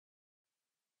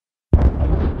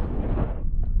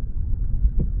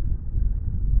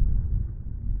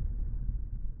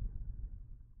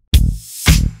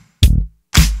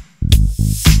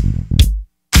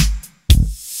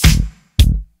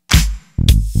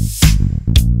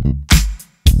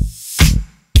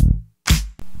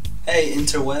Hey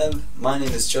interweb, my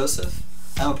name is Joseph.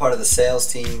 I'm a part of the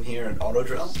sales team here at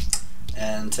AutoDrill,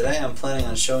 and today I'm planning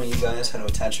on showing you guys how to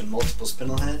attach a multiple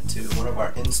spindle head to one of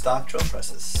our in-stock drill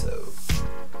presses, so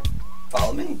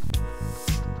follow me.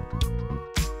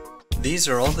 These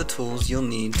are all the tools you'll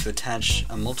need to attach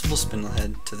a multiple spindle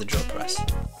head to the drill press.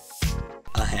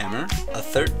 A hammer, a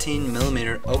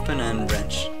 13mm open-end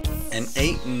wrench, an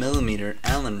 8mm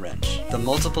Allen wrench, the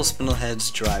multiple spindle head's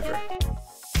driver,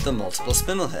 the multiple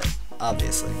spindle head,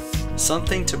 obviously,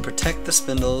 something to protect the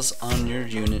spindles on your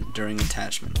unit during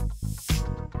attachment.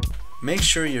 Make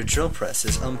sure your drill press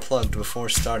is unplugged before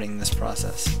starting this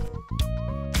process.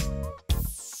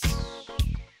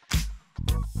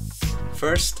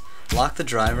 First, lock the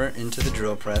driver into the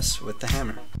drill press with the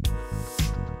hammer.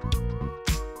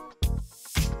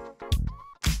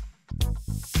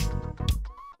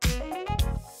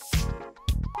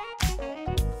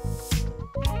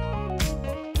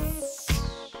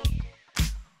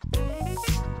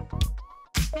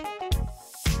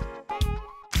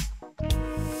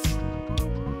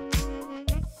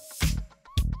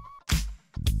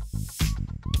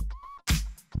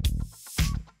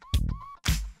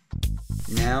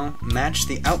 Now, match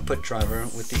the output driver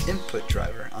with the input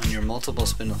driver on your multiple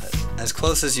spindle head, as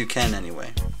close as you can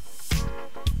anyway.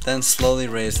 Then slowly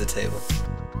raise the table.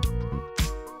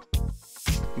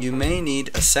 You may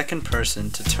need a second person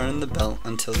to turn the belt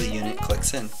until the unit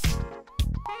clicks in.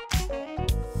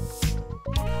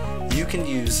 You can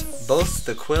use both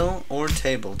the quill or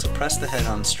table to press the head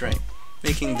on straight,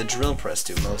 making the drill press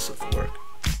do most of the work.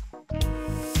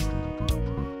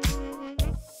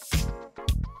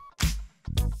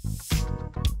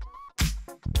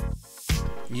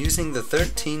 Using the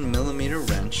 13mm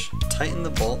wrench, tighten the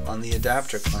bolt on the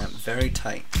adapter clamp very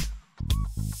tight.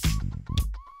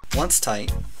 Once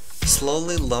tight,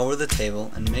 slowly lower the table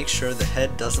and make sure the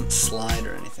head doesn't slide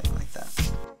or anything like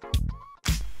that.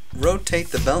 Rotate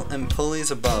the belt and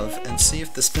pulleys above and see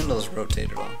if the spindles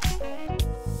rotate at all.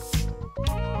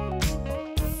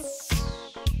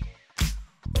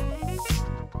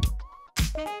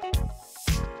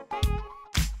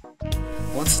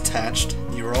 Once attached,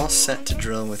 you are all set to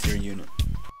drill with your unit.